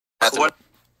What?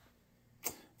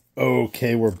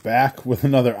 Okay, we're back with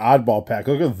another oddball pack.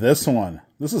 Look at this one.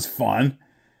 This is fun.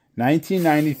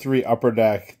 1993 Upper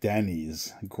Deck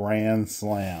Dennys Grand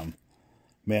Slam.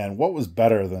 Man, what was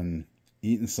better than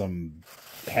eating some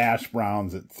hash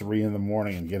browns at 3 in the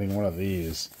morning and getting one of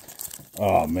these?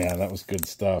 Oh, man, that was good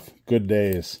stuff. Good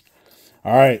days.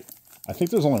 All right. I think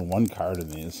there's only one card in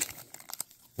these.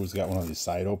 Who's got one of these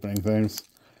side opening things?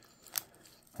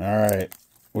 All right.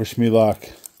 Wish me luck.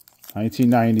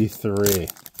 1993.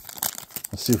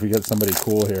 Let's see if we get somebody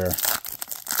cool here.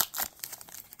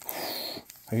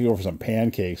 I can go for some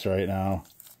pancakes right now.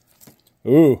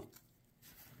 Ooh.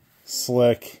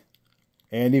 Slyke.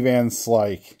 Andy Van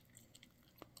Slyke.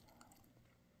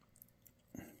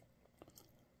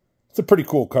 It's a pretty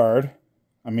cool card.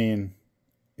 I mean,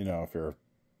 you know, if you're a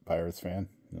Pirates fan,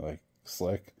 you like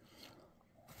Slyke.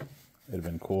 It'd have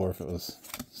been cooler if it was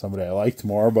somebody I liked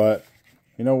more, but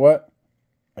you know what?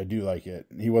 I do like it.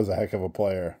 He was a heck of a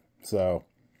player. So,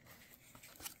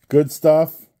 good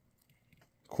stuff.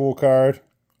 Cool card.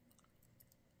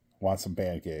 Want some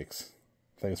pancakes.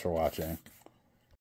 Thanks for watching.